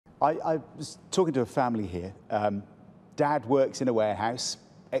I was talking to a family here. Dad works in a warehouse,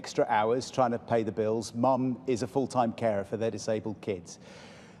 extra hours trying to pay the bills. Mum is a full-time carer for their disabled kids.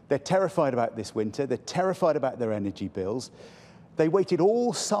 They're terrified about this winter. They're terrified about their energy bills. They waited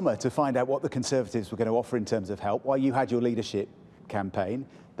all summer to find out what the Conservatives were going to offer in terms of help while you had your leadership campaign.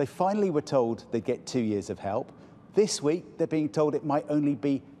 They finally were told they'd get 2 years of help. This week, they're being told it might only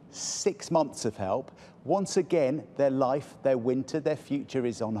be 6 months of help. Once again, their life, their winter, their future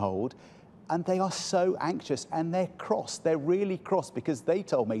is on hold. And they are so anxious and they're cross. They're really cross because they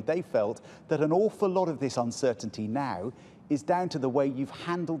told me they felt that an awful lot of this uncertainty now is down to the way you've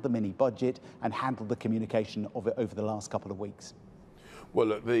handled the mini budget and handled the communication of it over the last couple of weeks. Well,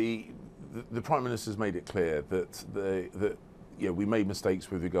 look, the Prime Minister's made it clear that we made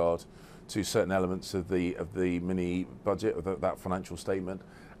mistakes with regard to certain elements of the mini budget, of that financial statement,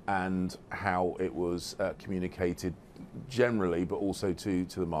 and how it was communicated generally, but also to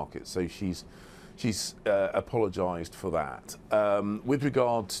the market. So she's apologised for that. With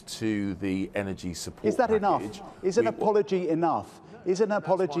regard to the energy support is that package, enough? Is an apology enough? Is an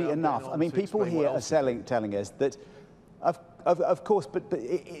apology enough? I mean, people here are telling us that, of course, but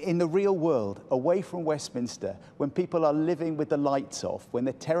in the real world, away from Westminster, when people are living with the lights off, when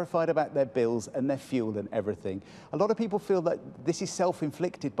they're terrified about their bills and their fuel and everything, a lot of people feel that this is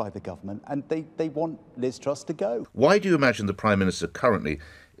self-inflicted by the government and they want Liz Truss to go. Why do you imagine the Prime Minister currently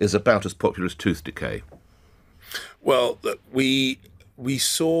is about as popular as tooth decay? Well, look, we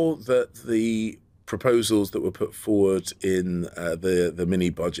saw that the proposals that were put forward in the mini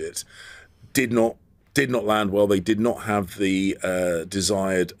budget did not land well. They did not have the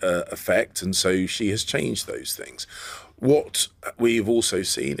desired effect, and so she has changed those things. What we've also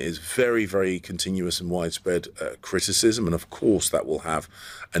seen is very, very continuous and widespread criticism, and of course that will have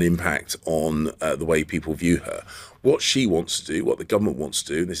an impact on the way people view her. What she wants to do, what the government wants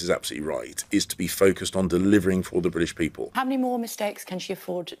to do, and this is absolutely right, is to be focused on delivering for the British people. How many more mistakes can she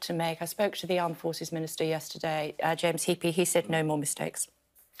afford to make? I spoke to the Armed Forces Minister yesterday, James Heappey. He said no more mistakes.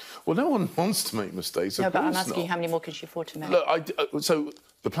 Well, no one wants to make mistakes. No, but I'm asking you, how many more can she afford to make? Look, so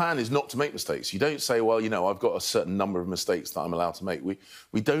the plan is not to make mistakes. You don't say, well, I've got a certain number of mistakes that I'm allowed to make.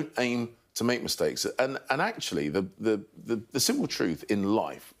 We don't aim to make mistakes. And actually, the simple truth in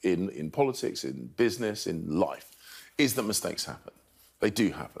life, in politics, in business, in life, is that mistakes happen. They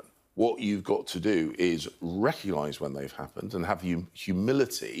do happen. What you've got to do is recognise when they've happened and have the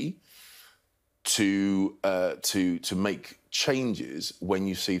humility to make changes when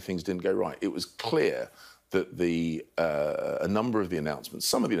you see things didn't go right. It was clear that a number of the announcements,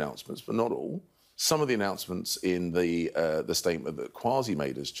 some of the announcements, but not all, some of the announcements in the statement that Kwasi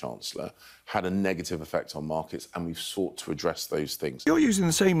made as Chancellor had a negative effect on markets, and we've sought to address those things. You're using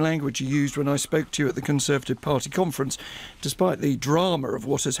the same language you used when I spoke to you at the Conservative Party conference, despite the drama of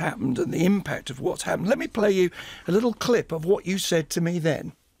what has happened and the impact of what's happened. Let me play you a little clip of what you said to me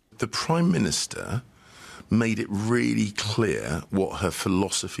then. The Prime Minister made it really clear what her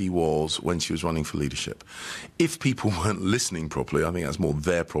philosophy was when she was running for leadership. If people weren't listening properly, I think that's more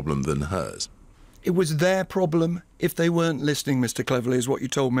their problem than hers. It was their problem if they weren't listening, Mr. Cleverly, is what you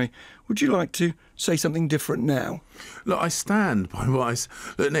told me. Would you like to say something different now? Look, I stand by what I...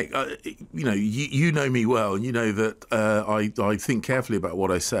 Look, Nick, you know me well, and you know that I think carefully about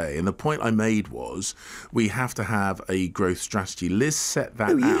what I say. And the point I made was we have to have a growth strategy. Liz set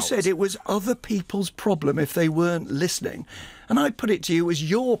that out. You said it was other people's problem if they weren't listening. And I put it to you as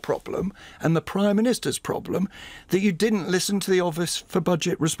your problem and the Prime Minister's problem that you didn't listen to the Office for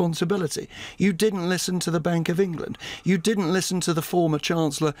Budget Responsibility. You didn't listen to the Bank of England. You didn't listen to the former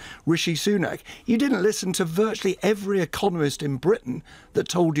Chancellor, Rishi Sunak. You didn't listen to virtually every economist in Britain that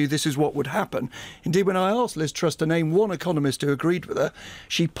told you this is what would happen. Indeed, when I asked Liz Truss to name one economist who agreed with her,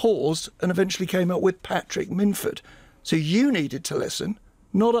 she paused and eventually came up with Patrick Minford. So you needed to listen,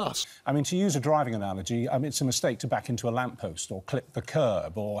 not us. I mean, to use a driving analogy, it's a mistake to back into a lamppost or clip the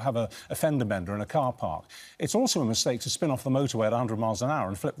curb or have a fender bender in a car park. It's also a mistake to spin off the motorway at 100 miles an hour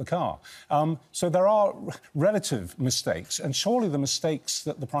and flip the car. So there are relative mistakes, and surely the mistakes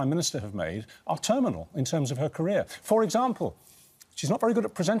that the Prime Minister have made are terminal in terms of her career. For example, she's not very good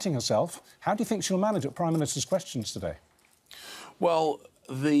at presenting herself. How do you think she'll manage at Prime Minister's questions today? Well,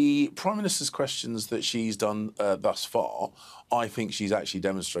 the Prime Minister's questions that she's done thus far, I think she's actually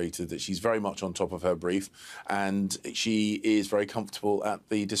demonstrated that she's very much on top of her brief, and she is very comfortable at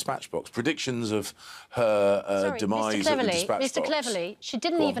the dispatch box. Predictions of her demise at the dispatch box. Mr. Cleverly, she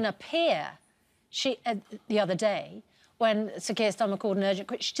didn't even appear the other day when Sir Keir Starmer called an urgent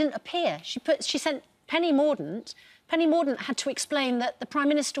question. She didn't appear. She sent Penny Mordaunt. Penny Mordaunt had to explain that the Prime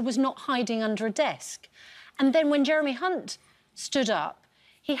Minister was not hiding under a desk. And then when Jeremy Hunt stood up,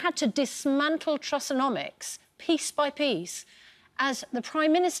 He had to dismantle Trussonomics piece by piece as the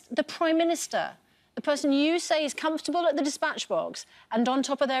Prime Minister, the person you say is comfortable at the dispatch box and on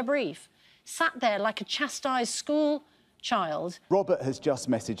top of their brief, sat there like a chastised school child. Robert has just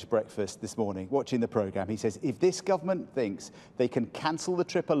messaged Breakfast this morning, watching the programme. He says, if this government thinks they can cancel the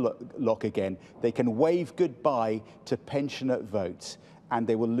triple lock again, they can wave goodbye to pensioner votes and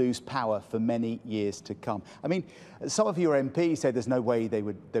they will lose power for many years to come. I mean, some of your MPs said there's no way they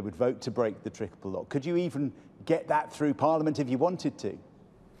would vote to break the triple lock. Could you even get that through Parliament if you wanted to?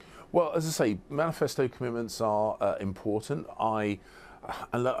 Well, as I say, manifesto commitments are important.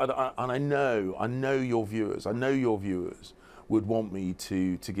 And I know your viewers. I know your viewers would want me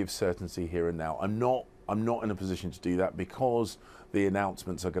to give certainty here and now. I'm not in a position to do that because the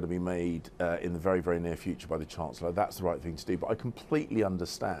announcements are going to be made in the very, very near future by the Chancellor. That's the right thing to do. But I completely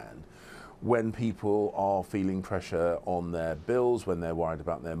understand when people are feeling pressure on their bills, when they're worried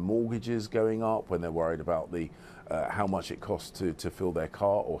about their mortgages going up, when they're worried about the how much it costs to fill their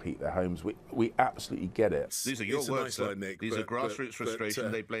car or heat their homes. We absolutely get it. These are your words, Nick. These are grassroots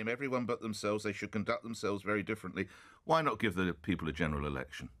frustration. They blame everyone but themselves. They should conduct themselves very differently. Why not give the people a general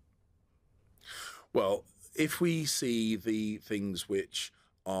election? Well, if we see the things which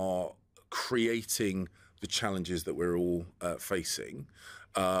are creating the challenges that we're all facing,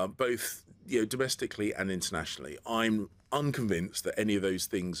 both domestically and internationally, I'm unconvinced that any of those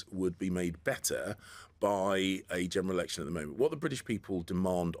things would be made better by a general election at the moment. What the British people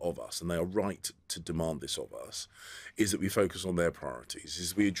demand of us, and they are right to demand this of us, is that we focus on their priorities,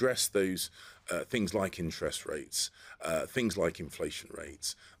 is we address those things like interest rates, things like inflation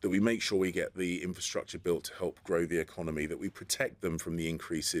rates, that we make sure we get the infrastructure built to help grow the economy, that we protect them from the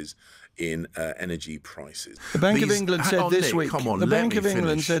increases in energy prices. The Bank of England said this week. The Bank of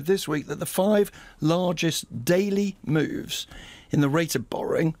England said this week that the 5 largest daily moves in the rate of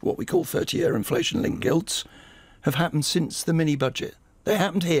borrowing, what we call 30-year inflation-linked gilts, have happened since the mini-budget. They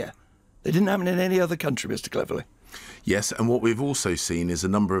happened here. They didn't happen in any other country, Mr. Cleverly. Yes, and what we've also seen is a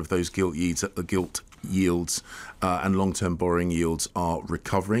number of those gilt yields and long-term borrowing yields are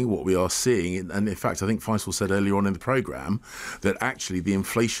recovering. What we are seeing, and in fact, I think Faisal said earlier on in the programme that actually the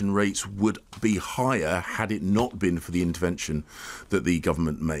inflation rates would be higher had it not been for the intervention that the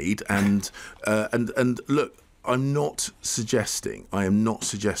government made. And look, I am not suggesting,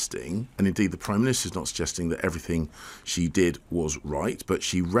 and indeed the Prime Minister is not suggesting that everything she did was right, but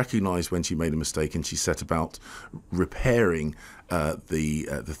she recognised when she made a mistake and she set about repairing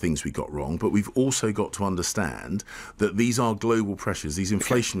the things we got wrong. But we've also got to understand that these are global pressures, these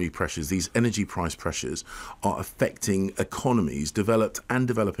inflationary pressures, these energy price pressures are affecting economies, developed and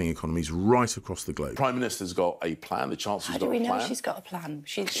developing economies right across the globe. The Prime Minister's got a plan, the Chancellor's got a plan. How do we know she's got a plan?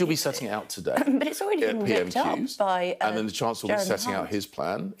 She'll be setting it out today. But it's already been ripped up by and then the Chancellor will be setting Hunt. out his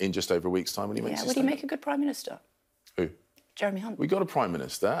plan in just over a week's time when he makes his would he statement. make a good Prime Minister? Who? Jeremy Hunt. We got a Prime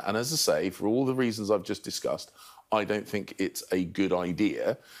Minister, and as I say, for all the reasons I've just discussed, I don't think it's a good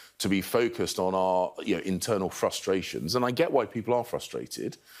idea to be focused on our internal frustrations. And I get why people are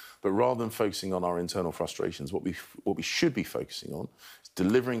frustrated, but rather than focusing on our internal frustrations, what we should be focusing on is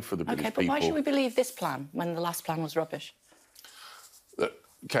delivering for the British people. OK, but why should we believe this plan when the last plan was rubbish?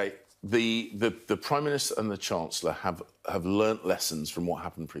 OK, the Prime Minister and the Chancellor have learnt lessons from what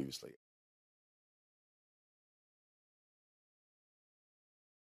happened previously.